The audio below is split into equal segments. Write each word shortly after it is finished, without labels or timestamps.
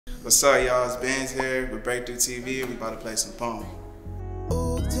What's up, y'all? It's Benzz here with Breakthru TV. We about to play some Pong.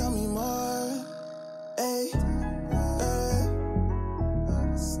 Oh, tell me more. Hey,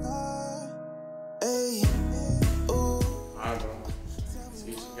 hey, oh. Alright, bro. Let's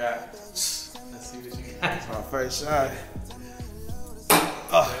see what you got. Let's see what you got. That's my first shot.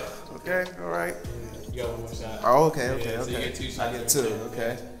 Oh, okay, all right. You got one more shot. Oh, okay. So you get 2 shots. I get 2,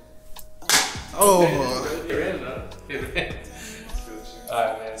 okay. Oh. You're in, though.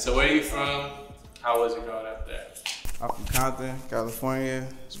 Alright, man. So where are you from? How was it growing up there? I'm from Compton, California.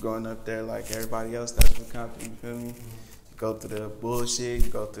 Just growing up there like everybody else that's from Compton, you feel me? You go through the bullshit, you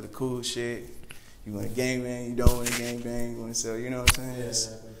go through the cool shit. You want to gangbang, you don't want to gangbang, you want to sell, you know what I'm saying? Yeah,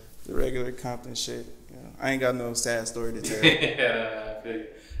 It's the regular Compton shit. You know, I ain't got no sad story to tell. Yeah, I feel you.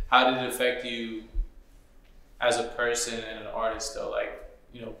 How did it affect you as a person and an artist, though, like,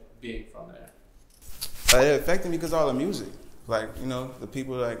 you know, being from there? It affected me because of all the music. Like, you know, the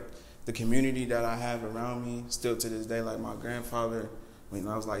people, like, the community that I have around me, still to this day, like my grandfather, when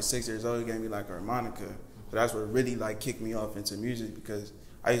I was like 6 years old, he gave me like a harmonica. So that's what really like kicked me off into music, because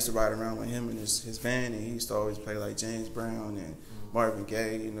I used to ride around with him and his band, and he used to always play like James Brown and Marvin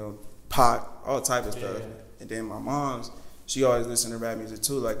Gaye, you know, pop, all type of stuff. And then my mom's, she always listened to rap music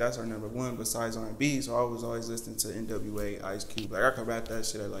too. Like that's her #1 besides R&B. So I was always listening to NWA, Ice Cube. Like I could rap that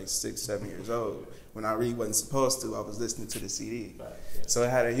shit at like 6, 7 years old. When I really wasn't supposed to, I was listening to the CD. Right, So it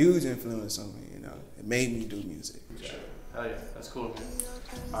had a huge influence on me, you know. It made me do music. For sure. Hell yeah, that's cool,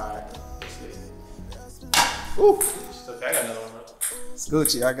 man. Alright, let's see. Ooh, It's okay, I got another one, bro. it's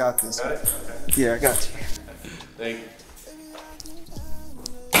Gucci, I got this. Got it? Okay. Yeah, I got you. Thank you.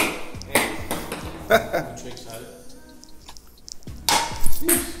 Trick shot it.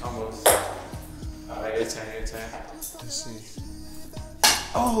 Almost. Alright, your turn, your turn. Let's see.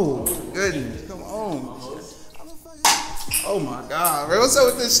 Oh, goodness, come on. Almost. Oh my God, bro. What's up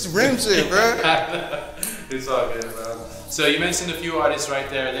with this rim shit, bro? It's all good, bro. So you mentioned a few artists right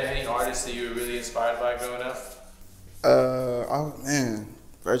there. Are there any artists that you were really inspired by growing up? Oh man,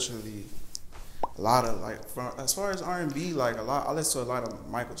 virtually a lot of like, as far as R&B, like a lot. I listened to a lot of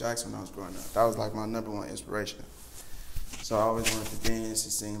Michael Jackson when I was growing up. That was like my #1 inspiration. So I always wanted to dance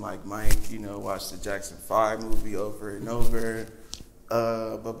and sing like Mike, you know, watch the Jackson 5 movie over and over.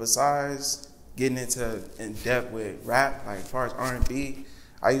 But besides getting into in depth with rap, like as far as R&B,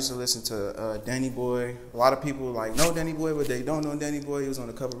 I used to listen to Danny Boy. A lot of people like know Danny Boy, but they don't know Danny Boy. He was on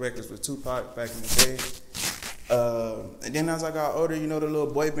a couple records with Tupac back in the day. And then as I got older, you know, the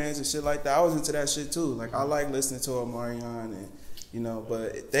little boy bands and shit like that, I was into that shit too. Like I like listening to Omarion and, you know,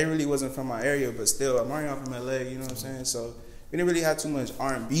 but they really wasn't from my area, but still, Omarion from LA, you know what I'm saying? So we didn't really have too much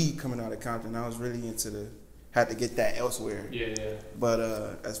R&B coming out of Compton. I was really into had to get that elsewhere. Yeah. But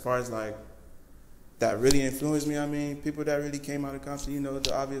as far as like, that really influenced me, I mean, people that really came out of Compton, you know,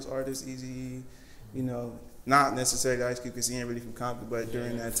 the obvious artists, Eazy, you know, not necessarily Ice Cube because he ain't really from Compton, but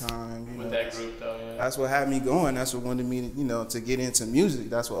during that time, you know. With that group though, yeah. That's what had me going. That's what wanted me, you know, to get into music.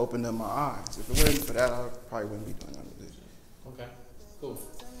 That's what opened up my eyes. If it wasn't for that, I probably wouldn't be doing none of this. Okay, cool.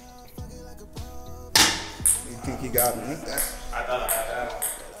 You think he got me with that? I thought I had that.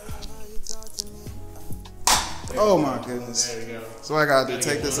 Oh my goodness. There we go. So I gotta do,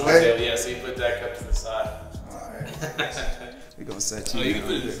 take this away? Yeah, so you put that cup to the side. Alright. We're gonna set you Oh, you down.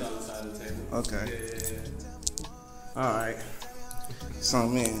 can put this on the side of the table. Okay. Yeah. Alright. So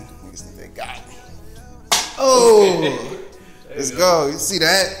man, niggas think they got me. Oh! Let's go. You see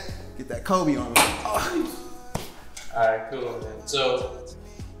that? Get that Kobe on me. Oh. Alright, cool, man. So,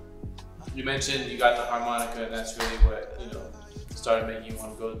 you mentioned you got the harmonica, and that's really what, you know, started making you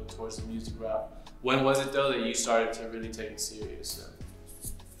want to go towards the music route. When was it, though, that you started to really take it serious?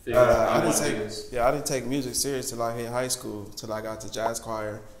 And I didn't take music serious till I hit high school, till I got to jazz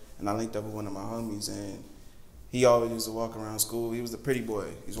choir, and I linked up with one of my homies, and he always used to walk around school. He was the pretty boy.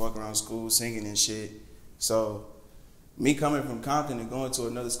 He was walking around school singing and shit. So me coming from Compton and going to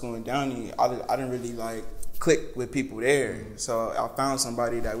another school in Downey, I didn't really like click with people there. So I found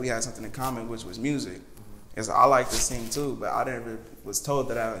somebody that we had something in common, which was music. Because I like to sing too, but I never was told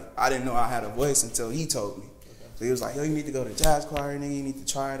that I didn't know I had a voice until he told me. So he was like, yo, you need to go to jazz choir, nigga, you need to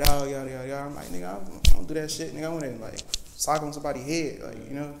try it out, yada, yada, yada. I'm like, nigga, I don't do that shit, nigga, I want to like sock on somebody's head, like,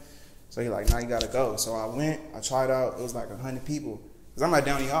 you know? So he like, nah, you gotta go. So I went, I tried out, it was like 100 people. Because I'm at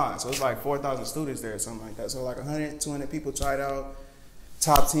Downey High, so it's like 4,000 students there or something like that. So like 100, 200 people tried out,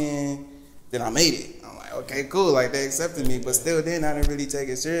 top 10, then I made it. I'm like, okay, cool, like they accepted me, but still then I didn't really take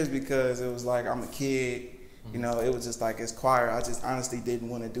it serious because it was like, I'm a kid. You know, it was just like it's choir. I just honestly didn't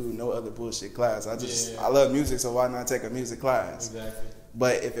want to do no other bullshit class. I love music, so why not take a music class? Exactly.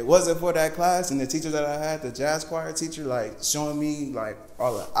 But if it wasn't for that class and the teacher that I had, the jazz choir teacher, like showing me like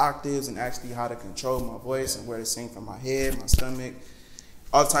all the octaves and actually how to control my voice and where to sing from my head, my stomach,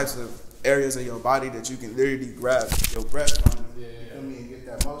 all types of areas of your body that you can literally grab your breath on. You feel me, and get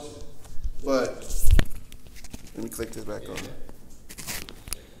that motion. But let me click this back on.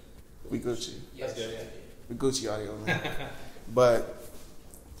 We Gucci. Yes, yeah. We Gucci audio, man. But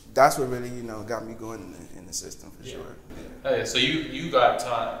that's what really, got me going in the system for sure. Yeah. Oh, yeah. So you got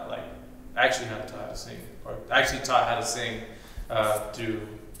taught, like, actually not taught how to sing, or actually taught how to sing through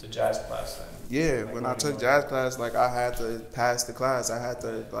the jazz class then? Yeah, like when I took jazz class, like I had to pass the class. I had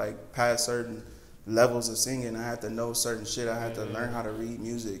to like pass certain levels of singing. I had to know certain shit. I had to learn how to read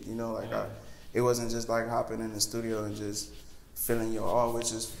music. It wasn't just like hopping in the studio and just feeling your all,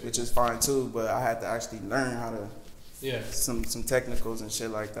 which is fine too. But I had to actually learn how to some technicals and shit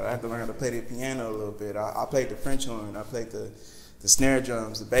like that. I had to learn how to play the piano a little bit. I played the French horn. I played the snare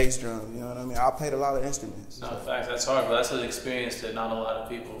drums, the bass drum. You know what I mean? I played a lot of instruments. No, in fact, that's hard, but that's an experience that not a lot of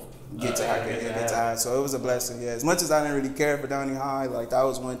people get to have. So it was a blessing. Yeah, as much as I didn't really care for Downey High, like that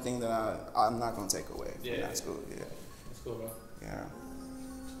was one thing that I'm not gonna take away from that school. Yeah, that's cool, bro. Yeah.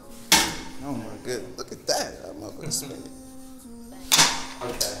 Oh my good. Look at that. I'm up with spin.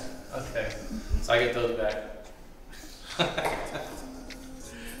 Okay. So I get those back.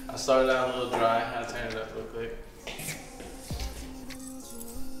 I started out a little dry. I had to turn it up real quick.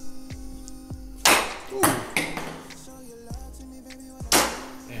 Ooh.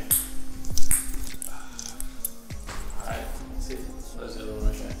 Yeah. Alright, let's see. Let's do a little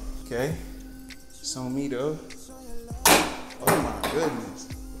right there. Okay. It's on me though. Oh my goodness.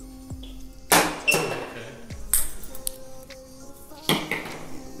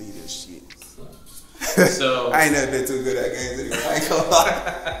 Leave this shit. So I ain't never been too good at games anyway. I ain't gonna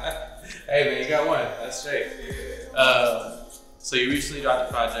lie. Hey man, you got one. That's straight. So you recently got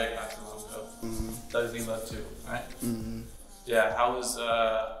the project not too long ago. Everything Love Too, right? Mm-hmm. Yeah. How was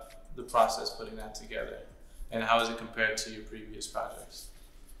the process putting that together, and how is it compared to your previous projects?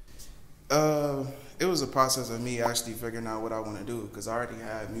 It was a process of me actually figuring out what I want to do because I already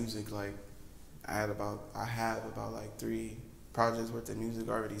had music. Like I have about like 3 projects worth of music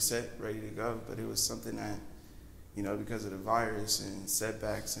already set, ready to go. But it was something that, because of the virus and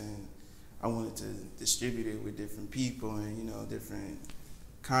setbacks, and I wanted to distribute it with different people and different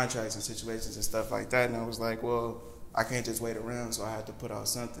contracts and situations and stuff like that. And I was like, well, I can't just wait around, so I had to put out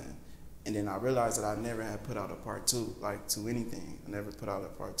something. And then I realized that I never had put out a part 2, like to anything. I never put out a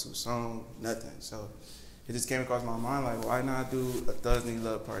part 2 song, nothing. So it just came across my mind like, why not do a Thugs Need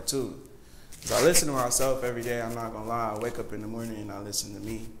Love part 2? So I listen to myself every day, I'm not gonna lie. I wake up in the morning and I listen to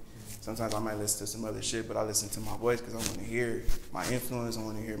me. Sometimes I might listen to some other shit, but I listen to my voice because I want to hear my influence, I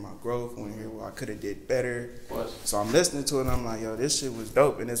want to hear my growth, I want to hear what I could have did better. So I'm listening to it and I'm like, yo, this shit was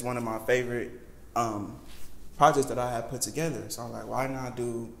dope. And it's one of my favorite projects that I have put together. So I'm like, why not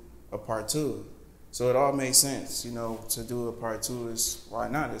do a part 2? So it all made sense, to do a part 2 is why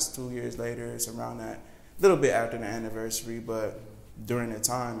not? It's 2 years later, it's around that, a little bit after the anniversary, but during the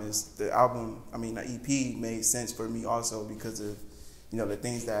time is the EP made sense for me also because of, the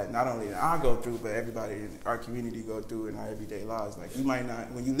things that not only I go through, but everybody in our community go through in our everyday lives. Like you might not,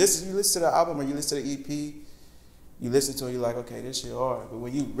 when you listen to the album or you listen to the EP, you listen to it, you're like, okay, this shit hard. But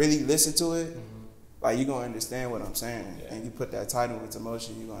when you really listen to it, like you're gonna understand what I'm saying. And you put that title into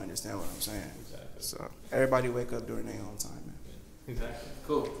motion, you're gonna understand what I'm saying. Exactly. So everybody wake up during their own time, man. Exactly.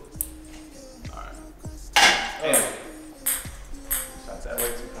 Cool. All right. Hey. Got that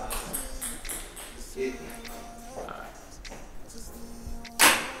way too confident. All right.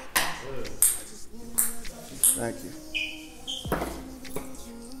 Thank you.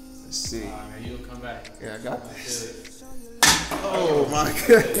 Let's see. All right, you'll come back. Yeah, I got this. Oh my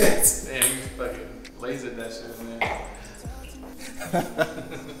goodness. Damn, you fucking lasered that shit, man.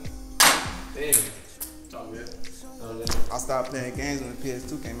 Damn. It's all good. I stopped playing games when the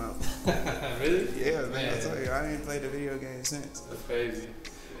PS2 came out. Really? Yeah, man. I tell you, I ain't played a video game since. That's crazy.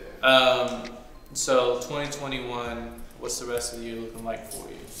 So 2021, what's the rest of the year looking like for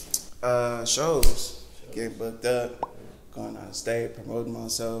you? Shows. Getting booked up, going out of state, promoting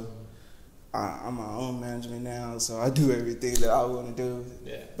myself. I'm my own management now, so I do everything that I want to do.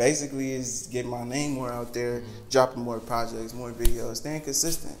 Yeah. Basically, is getting my name more out there, dropping more projects, more videos, staying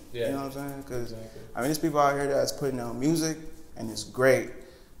consistent. Yeah. You know what I'm saying? Because there's people out here that's putting out music, and it's great,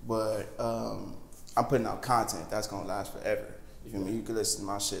 but I'm putting out content that's gonna last forever. You feel me? You could listen to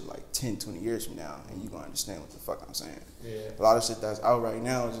my shit like 10, 20 years from now, and you're gonna understand what the fuck I'm saying. Yeah. A lot of shit that's out right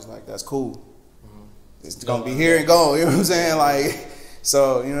now is just like, that's cool. It's gonna be here and gone, you know what I'm saying? Like,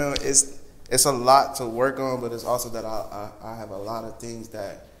 so, it's it's a lot to work on, but it's also that I have a lot of things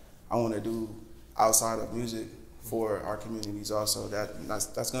that I want to do outside of music for our communities also.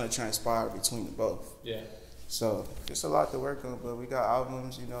 That's going to transpire between the both. Yeah. So it's a lot to work on, but we got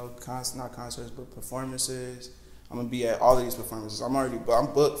albums, you know, not concerts, but performances. I'm gonna be at all of these performances. I'm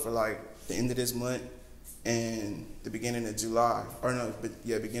booked for like the end of this month and the beginning of July,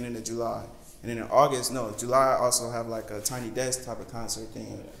 beginning of July. And then in August, July I also have like a Tiny Desk type of concert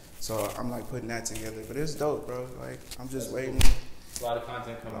thing. So I'm like putting that together, but it's dope, bro. Like I'm just waiting. A lot of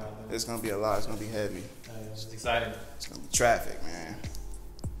content coming out. It's gonna be a lot. It's gonna be heavy. It's exciting. It's gonna be traffic, man.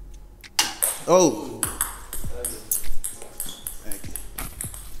 Oh. Thank you.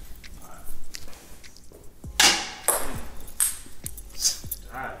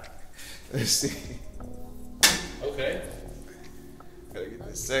 All right. Let's see. Okay. Gotta get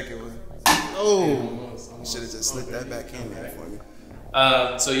the second one. Oh. Should have just slipped that back in there for me.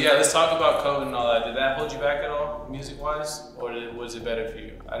 So yeah, let's talk about COVID and all that. Did that hold you back at all, music-wise, or was it better for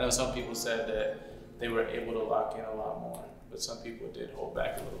you? I know some people said that they were able to lock in a lot more, but some people did hold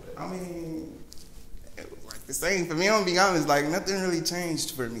back a little bit. I mean, it was like the same for me. I'm gonna be honest, like nothing really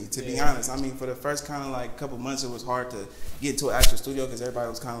changed for me, to be honest. I mean, for the first kind of like couple months, it was hard to get to an actual studio because everybody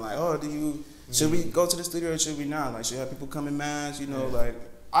was kind of like, oh, should we go to the studio or should we not? Like, should have people come in mass? You know, like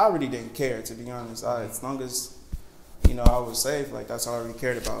I really didn't care, to be honest. As long as I was safe, like that's all I really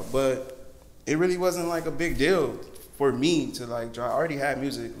cared about. But it really wasn't like a big deal for me to like drop. I already had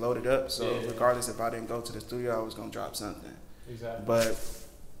music loaded up, so regardless if I didn't go to the studio, I was gonna drop something. Exactly. But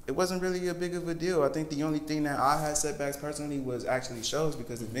it wasn't really a big of a deal. I think the only thing that I had setbacks personally was actually shows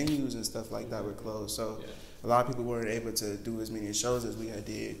because the venues and stuff like that were closed. So a lot of people weren't able to do as many shows as we had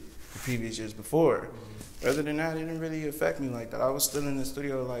did the previous years before. Other than that, it didn't really affect me like that. I was still in the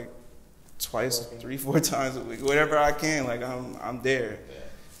studio like twice, 3-4 times a week, whatever I can. Like I'm there,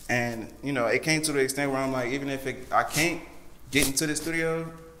 and it came to the extent where I'm like, even if I can't get into the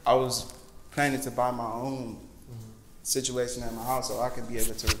studio, I was planning to buy my own situation at my house so I could be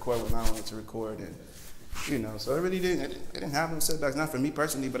able to record when I wanted to record, and so it really didn't have no setbacks. Not for me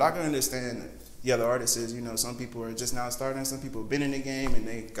personally, but I can understand the other artists. Some people are just now starting, some people have been in the game and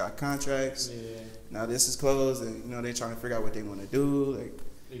they got contracts. Now this is closed, and they trying to figure out what they want to do. Like.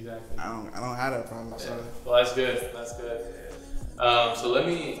 Exactly. I don't have that problem. So. Well, that's good. That's good. So let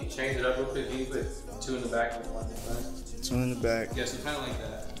me change it up real quick. Can you put 2 in the back and 1 in the front? 2 in the back. Yeah, so kind of like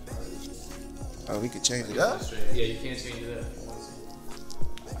that. Oh, we could change it up? Yeah, you can't change it up.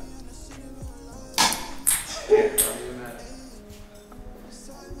 Yeah,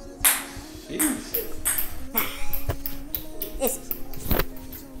 This.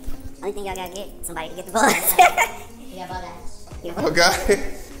 Only thing y'all gotta get somebody to get the ball. You got ball guys.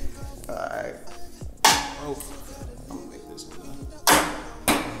 Okay. Alright. Oh, I'm gonna make this one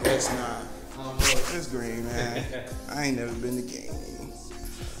up. That's not. It's green, man. I ain't never been to game.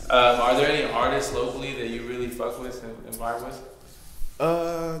 Are there any artists locally that you really fuck with and vibe with?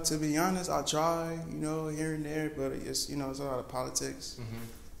 To be honest, I try, here and there, but it's, it's a lot of politics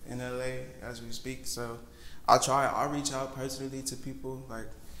in LA as we speak. So I reach out personally to people like,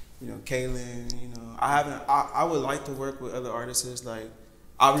 Kaylin, I would like to work with other artists. Like,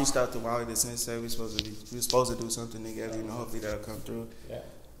 I reached out to Wally the Sensei. We were supposed to do something together. Hopefully that'll come through. Yeah.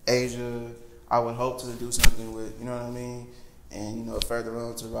 Asia, I would hope to do something with. You know what I mean? And further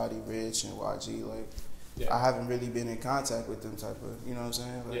on to Roddy Rich and YG. Like, I haven't really been in contact with them type of. You know what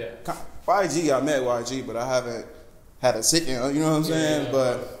I'm saying? Like, YG, I met YG, but I haven't had a sit down. You know what I'm saying?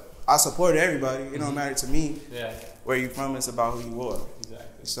 But I support everybody. It don't matter to me. Yeah. Where you from? It's about who you are. Exactly.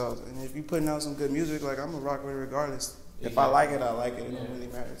 So, and if you putting out some good music, like I'm gonna rock with it regardless. If I like it, I like it. It don't really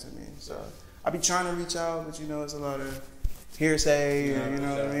matter to me. So I be trying to reach out, but it's a lot of hearsay. You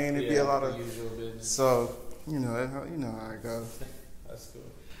know what I mean? It'd be a lot of usual business. So you know how it goes. That's cool.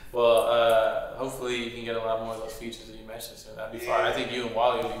 Well, hopefully you can get a lot more of those features that you mentioned. So that'd be fine. I think you and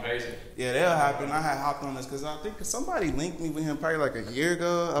Wally would be amazing. Yeah, that'll happen. I had hopped on this because I think somebody linked me with him probably like a year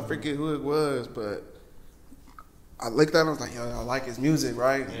ago. I forget who it was, but. I looked at him, I was like, yo, I like his music,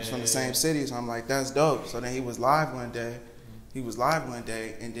 right? He's from the same city, so I'm like, that's dope. So then he was live one day,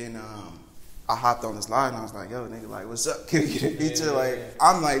 and then I hopped on his live, and I was like, yo, nigga, like, what's up? Can we get a feature?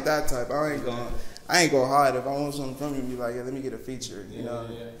 I'm like that type. I ain't gonna hide. If I want something from you, be like, yeah, let me get a feature.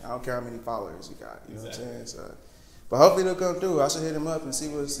 I don't care how many followers you got. You know what I'm saying? So, but hopefully they'll come through. I should hit him up and see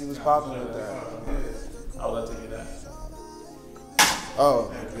what's popping with that. Yeah. I'll let you do that.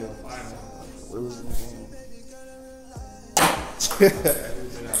 Oh, yeah. What was the game? Alright,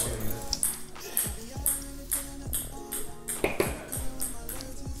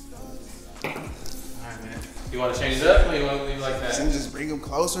 man. You want to change it up, or you want to leave it like that? Can just bring them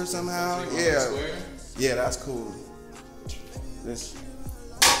closer somehow? So Yeah. square? Yeah, that's cool. This.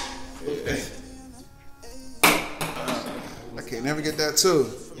 I can't never get that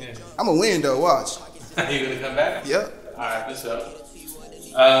too. Yeah. I'm gonna win though. Watch. You gonna come back? Yep. All right, let's go.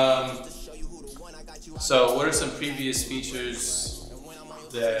 So what are some previous features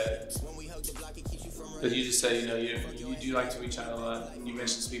that you just said, you know, you do like to reach out a lot? You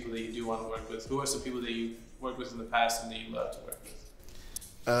mentioned some people that you do want to work with. Who are some people that you've worked with in the past and that you love to work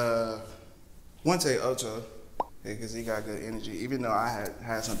with? One day Ocho, because he got good energy. Even though I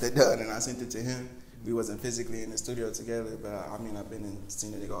had something done and I sent it to him, we wasn't physically in the studio together. But I mean, I've been in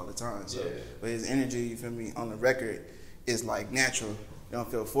seeing the nigga all the time. So, Yeah. but his energy, you feel me, on the record is like natural. You don't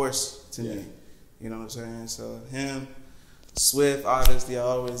feel forced to me. You know what I'm saying? So him, Swift, obviously, I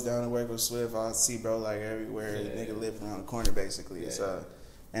always down to work with Swift. I see bro like everywhere. Yeah. Nigga live around the corner basically. Yeah. So,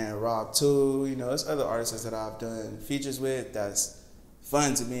 and Rob too. You know, there's other artists that I've done features with that's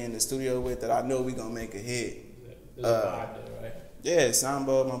fun to be in the studio with that I know we gonna make a hit. There's a vibe there, right? Yeah,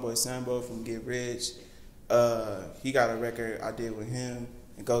 Sambo, my boy Sambo from Get Rich. He got a record I did with him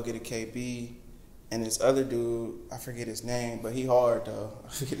and Go Get a KB. And this other dude, I forget his name, but he hard though. I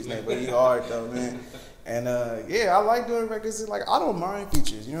forget his name, but he hard though, man. And yeah, I like doing records. It's like I don't mind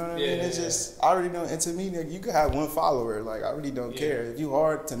features, you know what I mean? It's just I already know. And to me, nigga, you could have one follower. Like I really don't care. If you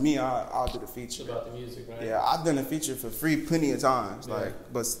hard to me, I'll do the feature. It's about the music, right? Yeah, I've done a feature for free plenty of times. Like,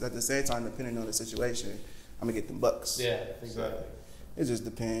 but at the same time, depending on the situation, I'm gonna get them bucks. Yeah, exactly. So, it just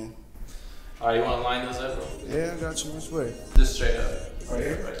depends. All right, you want to line those up? Yeah, I got you. Which way? Just straight up. Right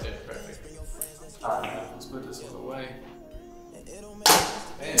here? Right there, perfect. All right, let's put this one away.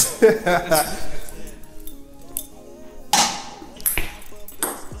 Damn.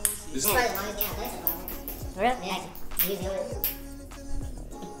 This one. For real? Yeah. Use yours.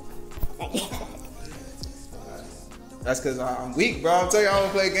 That's because I'm weak, bro. I'm telling you, I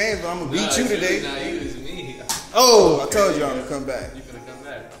don't play games, but I'm gonna beat you today. Not you, it's me. Oh, I told you I'm gonna come back. You finna come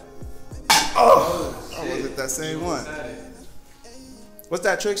back. Oh, I shit. was at that same one. Excited. What's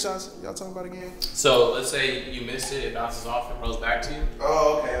that trick shot y'all talking about again? So let's say you missed it, it bounces off, it rolls back to you.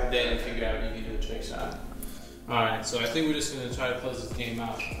 Oh, okay. Then if you grab it, you can do a trick shot. Alright, so I think we're just gonna try to close this game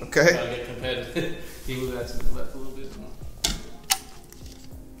out. Okay. Try to get competitive. You move that to the left a little bit more.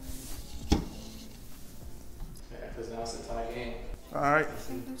 Yeah, because now it's a tie game. All right.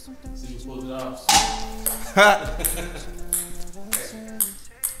 See who pulls it off.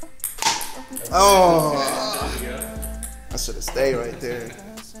 Oh, There you go. I should have stayed right there.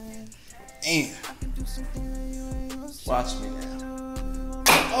 Damn. Watch me now.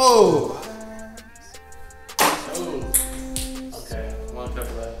 Oh. Oh. Okay, one cup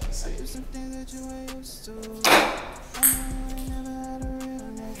left. Let's see.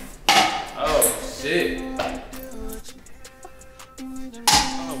 Oh, shit. Oh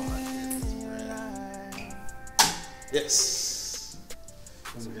my goodness. Yes.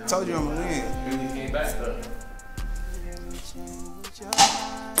 Told you I'm gonna win. Really came back though.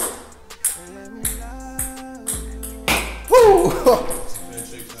 Woo!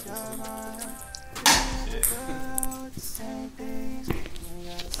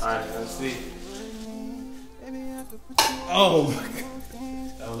 Alright, let's see. Oh my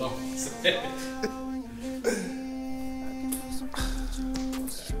god. That was almost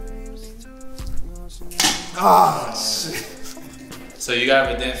Ah, shit. So you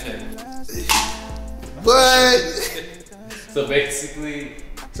got redemption. What? So basically,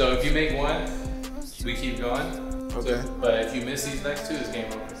 so if you make one, we keep going. Okay. So, but if you miss these next two, it's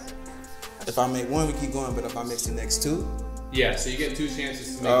game over. If I make one, we keep going. But if I miss the next two, Yeah, so you get two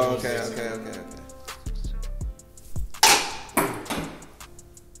chances to make oh, one. okay, basically. okay.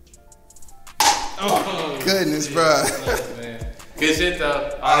 Oh, Goodness, shit. bruh. Nice, man. Good shit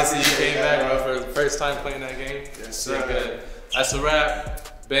though. Honestly, you came back, bro, for the first time playing that game. Yes, So sir. good. That's a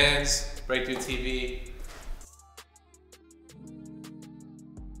wrap. Benzz, Breakthru TV.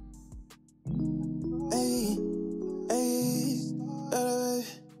 Hey, hey,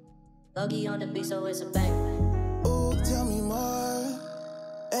 Logie on the beat, so it's a bang. oh, tell me more.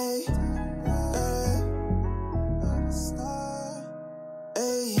 Hey, hey,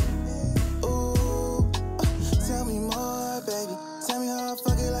 hey.